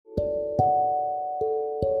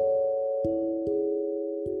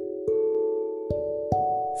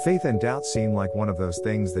Faith and doubt seem like one of those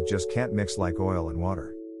things that just can't mix like oil and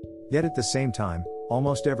water. Yet at the same time,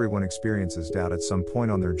 almost everyone experiences doubt at some point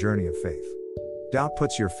on their journey of faith. Doubt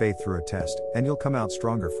puts your faith through a test, and you'll come out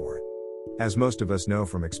stronger for it. As most of us know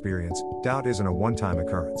from experience, doubt isn't a one-time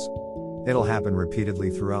occurrence. It'll happen repeatedly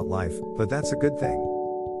throughout life, but that's a good thing.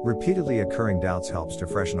 Repeatedly occurring doubts helps to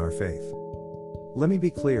freshen our faith. Let me be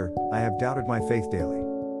clear, I have doubted my faith daily.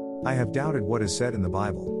 I have doubted what is said in the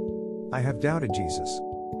Bible. I have doubted Jesus.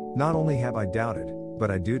 Not only have I doubted,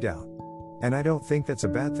 but I do doubt. And I don't think that's a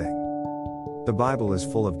bad thing. The Bible is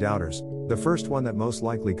full of doubters. The first one that most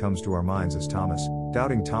likely comes to our minds is Thomas.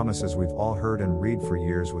 Doubting Thomas, as we've all heard and read for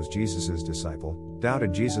years, was Jesus' disciple,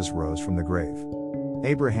 doubted Jesus rose from the grave.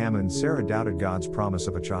 Abraham and Sarah doubted God's promise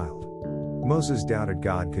of a child. Moses doubted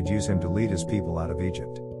God could use him to lead his people out of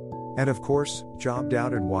Egypt. And of course, Job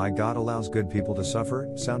doubted why God allows good people to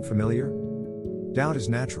suffer. Sound familiar? Doubt is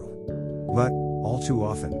natural. But, all too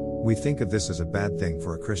often, we think of this as a bad thing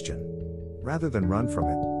for a Christian. Rather than run from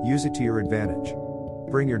it, use it to your advantage.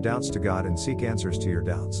 Bring your doubts to God and seek answers to your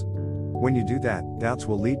doubts. When you do that, doubts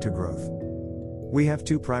will lead to growth. We have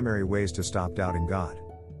two primary ways to stop doubting God.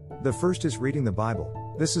 The first is reading the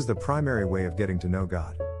Bible. This is the primary way of getting to know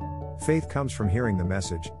God. Faith comes from hearing the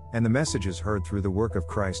message, and the message is heard through the work of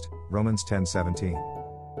Christ, Romans 10:17.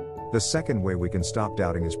 The second way we can stop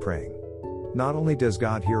doubting is praying. Not only does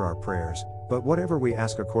God hear our prayers, but whatever we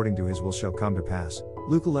ask according to His will shall come to pass,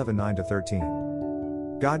 Luke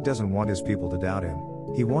 11:9-13. God doesn't want His people to doubt Him.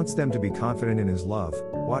 He wants them to be confident in His love,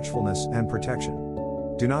 watchfulness, and protection.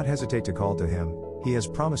 Do not hesitate to call to Him, He has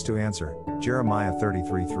promised to answer, Jeremiah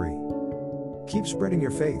 33:3. Keep spreading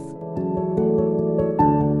your faith.